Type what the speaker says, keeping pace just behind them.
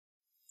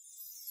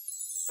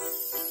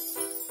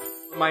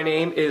My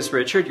name is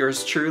Richard,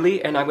 yours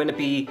truly, and I'm going to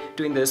be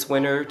doing this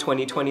winter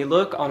 2020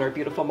 look on our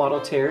beautiful model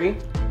Terry.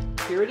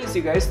 Here it is,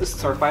 you guys. This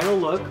is our final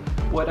look.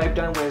 What I've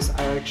done was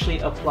I actually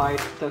applied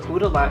the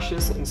Huda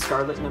lashes in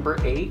Scarlet number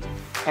 8,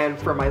 and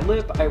for my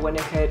lip I went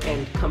ahead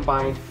and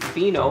combined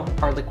Vino,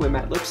 our liquid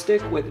matte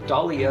lipstick, with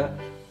Dahlia,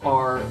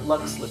 our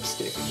Luxe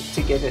lipstick,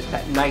 to give it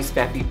that nice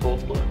vampy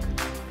bold look.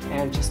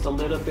 And just a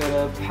little bit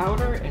of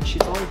powder and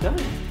she's all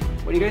done.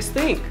 What do you guys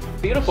think?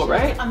 Beautiful,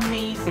 right?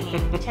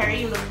 Amazing.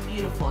 Terry, you look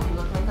beautiful. You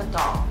look like a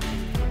doll.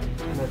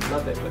 And I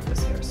love it with this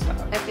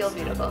hairstyle. I feel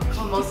beautiful.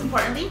 Well, most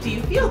importantly, do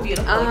you feel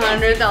beautiful?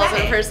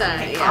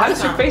 100,000%. How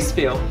does your face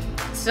feel?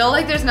 Still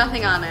like there's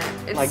nothing on it.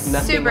 It's like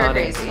nothing super on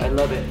crazy. It. I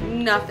love it.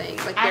 Nothing.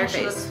 Like bare and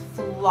she face. looks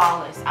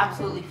flawless.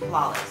 Absolutely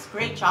flawless.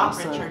 Great job,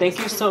 Awesome. Richard. Thank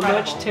you so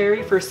much,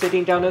 Terry, for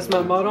sitting down as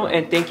my model,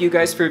 and thank you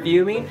guys for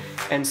viewing,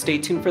 and stay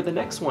tuned for the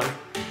next one.